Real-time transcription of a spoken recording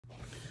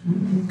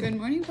Good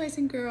morning, boys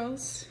and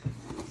girls.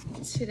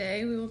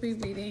 Today we will be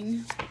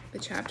reading the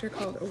chapter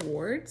called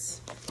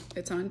Awards.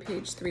 It's on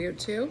page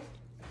 302.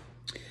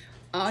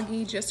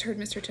 Augie just heard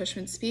Mr.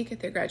 Tushman speak at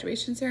their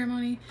graduation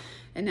ceremony,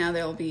 and now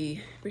they'll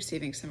be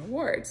receiving some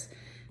awards.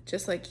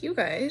 Just like you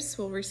guys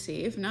will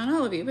receive, not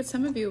all of you, but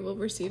some of you will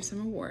receive some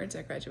awards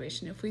at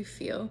graduation if we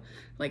feel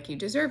like you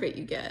deserve it.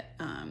 You get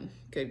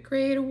good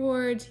grade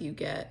awards, you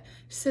get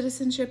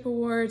citizenship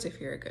awards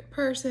if you're a good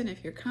person,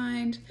 if you're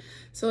kind.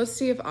 So let's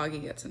see if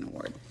Augie gets an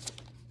award.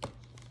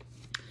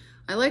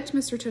 I liked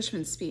Mr.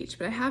 Tushman's speech,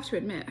 but I have to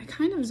admit, I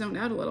kind of zoned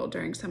out a little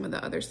during some of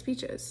the other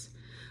speeches.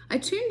 I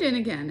tuned in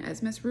again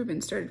as Miss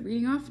Rubin started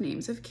reading off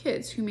names of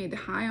kids who made the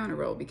high honor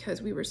roll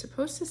because we were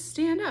supposed to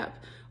stand up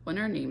when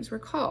our names were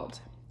called.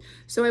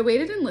 So I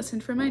waited and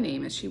listened for my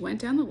name as she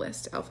went down the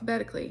list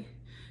alphabetically.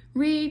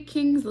 Reed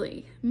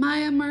Kingsley,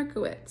 Maya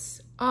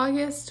Markowitz,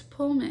 August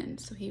Pullman.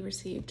 So he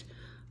received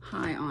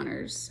high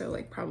honors, so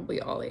like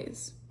probably all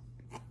A's.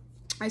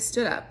 I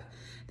stood up.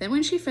 Then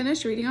when she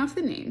finished reading off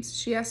the names,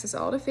 she asked us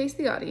all to face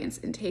the audience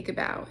and take a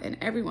bow, and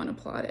everyone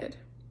applauded.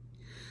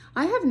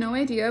 I have no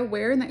idea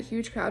where in that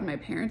huge crowd my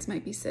parents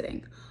might be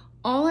sitting.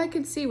 All I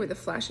could see were the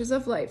flashes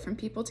of light from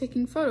people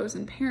taking photos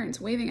and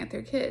parents waving at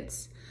their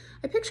kids.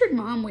 I pictured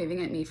Mom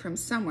waving at me from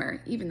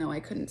somewhere, even though I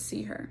couldn't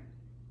see her.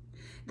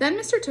 Then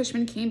Mr.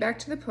 Tushman came back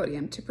to the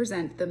podium to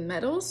present the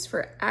medals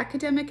for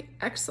academic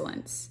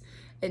excellence,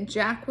 and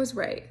Jack was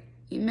right.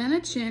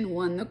 Imena Chin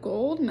won the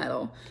gold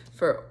medal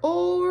for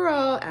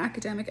overall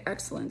academic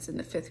excellence in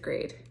the 5th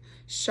grade.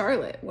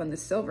 Charlotte won the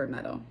silver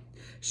medal.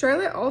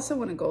 Charlotte also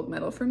won a gold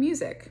medal for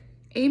music.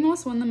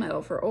 Amos won the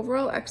medal for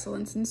overall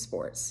excellence in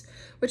sports,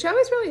 which I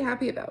was really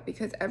happy about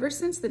because ever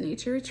since the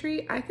nature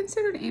retreat, I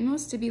considered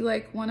Amos to be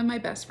like one of my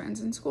best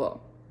friends in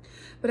school.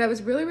 But I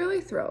was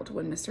really thrilled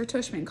when Mr.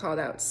 Tushman called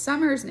out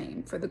Summer's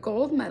name for the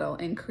gold medal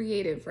in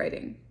creative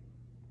writing.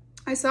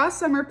 I saw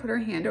Summer put her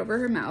hand over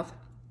her mouth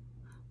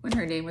when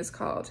her name was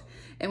called,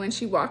 and when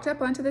she walked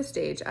up onto the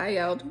stage, I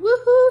yelled,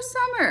 "Woohoo,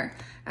 Summer!"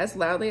 as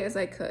loudly as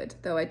I could,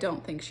 though I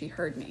don't think she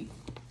heard me.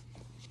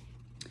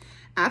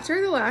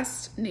 After the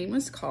last name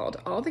was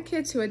called, all the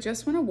kids who had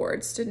just won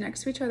awards stood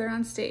next to each other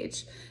on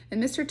stage,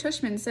 and Mr.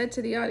 Tushman said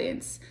to the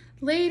audience,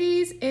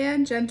 "Ladies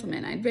and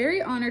gentlemen, I'm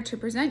very honored to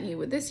present you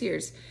with this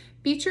year's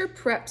Beecher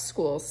Prep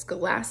School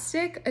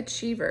Scholastic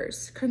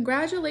Achievers.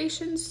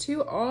 Congratulations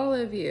to all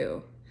of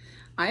you."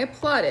 I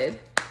applauded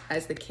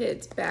as the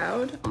kids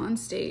bowed on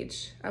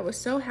stage. I was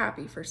so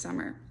happy for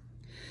Summer.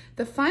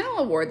 "The final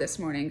award this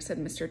morning," said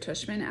Mr.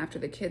 Tushman after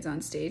the kids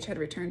on stage had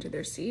returned to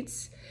their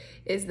seats,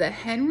 "is the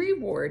Henry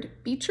Ward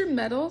Beecher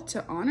Medal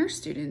to honor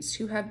students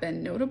who have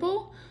been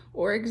notable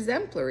or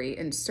exemplary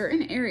in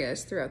certain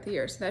areas throughout the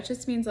year." So that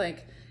just means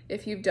like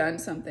if you've done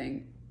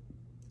something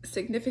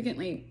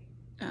significantly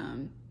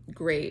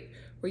great,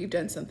 or you've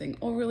done something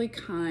overly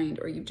kind,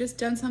 or you've just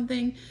done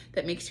something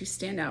that makes you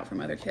stand out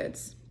from other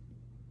kids.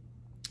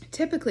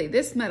 Typically,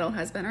 this medal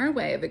has been our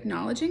way of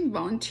acknowledging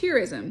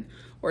volunteerism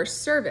or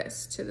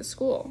service to the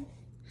school.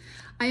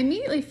 I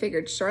immediately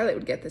figured Charlotte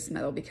would get this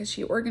medal because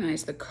she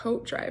organized the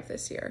coat drive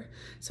this year,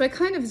 so I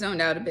kind of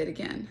zoned out a bit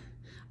again.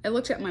 I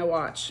looked at my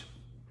watch.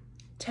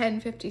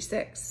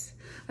 10:56.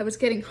 I was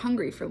getting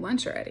hungry for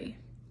lunch already.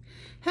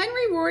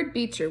 Henry Ward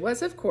Beecher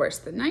was, of course,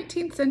 the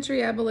 19th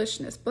century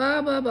abolitionist,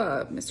 blah, blah,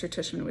 blah, Mr.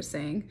 Tushman was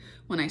saying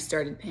when I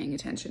started paying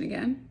attention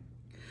again.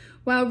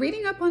 While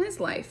reading up on his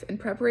life in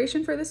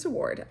preparation for this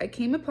award, I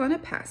came upon a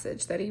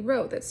passage that he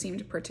wrote that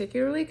seemed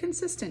particularly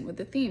consistent with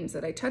the themes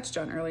that I touched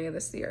on earlier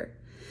this year.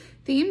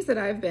 Themes that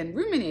I've been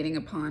ruminating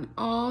upon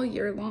all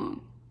year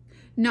long.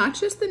 Not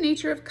just the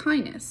nature of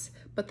kindness,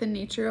 but the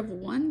nature of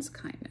one's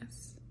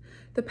kindness.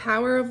 The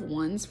power of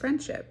one's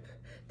friendship.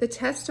 The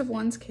test of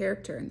one's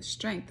character and the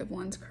strength of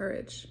one's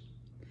courage.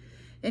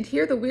 And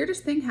here the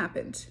weirdest thing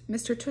happened.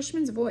 Mr.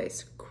 Tushman's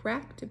voice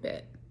cracked a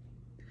bit.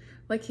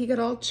 Like he got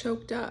all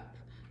choked up.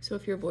 So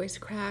if your voice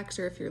cracks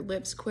or if your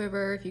lips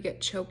quiver, if you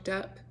get choked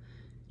up,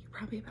 you're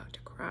probably about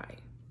to cry.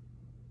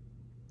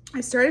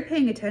 I started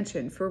paying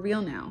attention for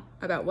real now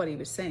about what he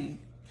was saying.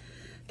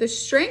 The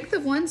strength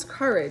of one's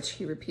courage,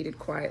 he repeated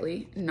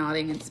quietly,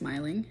 nodding and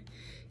smiling.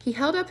 He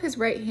held up his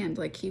right hand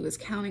like he was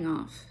counting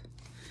off.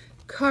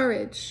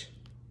 Courage,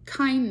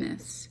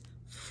 kindness,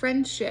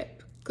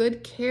 friendship,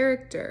 good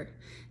character.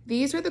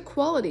 These are the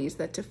qualities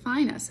that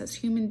define us as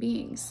human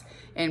beings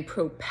and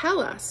propel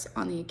us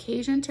on the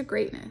occasion to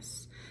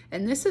greatness.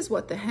 And this is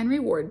what the Henry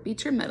Ward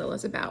Beecher Medal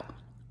is about,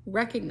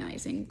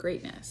 recognizing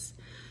greatness.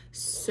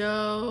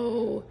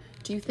 So,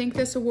 do you think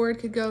this award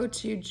could go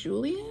to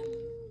Julian?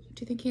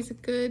 Do you think he's a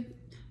good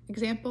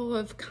example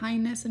of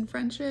kindness and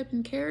friendship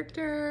and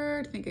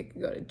character? Do you think it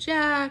could go to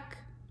Jack?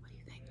 What do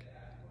you think?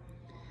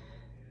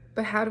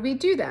 But how do we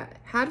do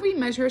that? How do we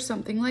measure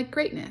something like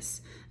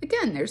greatness?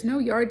 Again, there's no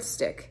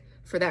yardstick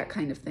for that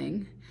kind of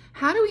thing.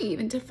 How do we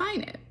even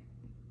define it?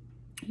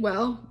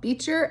 Well,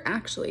 Beecher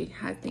actually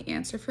has the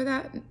answer for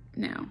that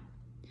now.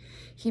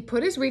 He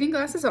put his reading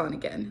glasses on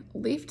again,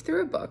 leafed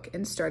through a book,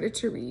 and started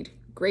to read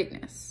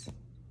Greatness.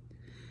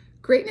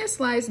 Greatness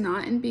lies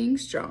not in being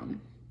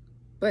strong,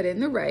 but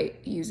in the right,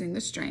 using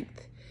the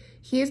strength.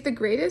 He is the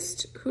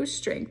greatest whose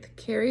strength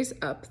carries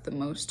up the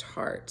most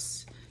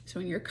hearts. So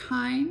when you're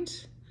kind,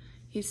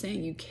 he's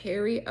saying you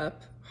carry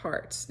up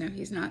hearts. Now,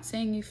 he's not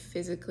saying you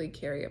physically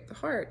carry up the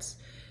hearts.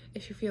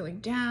 If you're feeling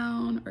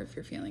down or if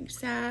you're feeling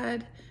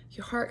sad,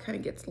 your heart kind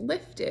of gets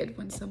lifted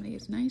when somebody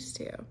is nice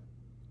to you.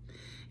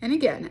 And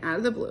again, out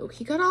of the blue,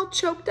 he got all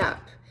choked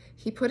up.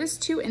 He put his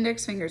 2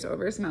 index fingers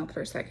over his mouth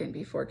for a second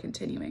before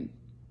continuing.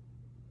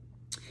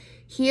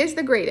 He is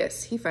the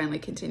greatest, he finally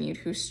continued,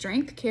 whose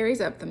strength carries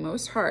up the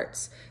most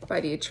hearts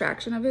by the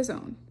attraction of his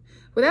own.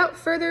 Without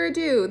further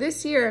ado,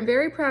 this year I'm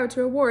very proud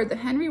to award the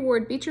Henry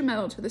Ward Beecher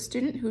Medal to the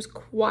student whose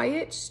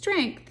quiet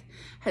strength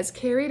has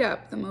carried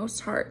up the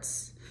most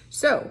hearts.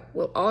 So,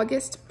 will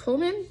August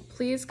Pullman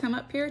please come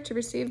up here to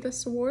receive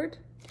this award?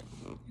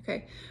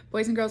 Okay,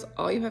 boys and girls,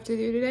 all you have to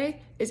do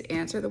today is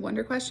answer the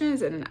wonder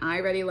questions in an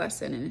I Ready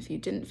lesson. And if you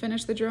didn't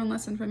finish the drone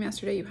lesson from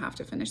yesterday, you have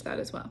to finish that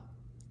as well.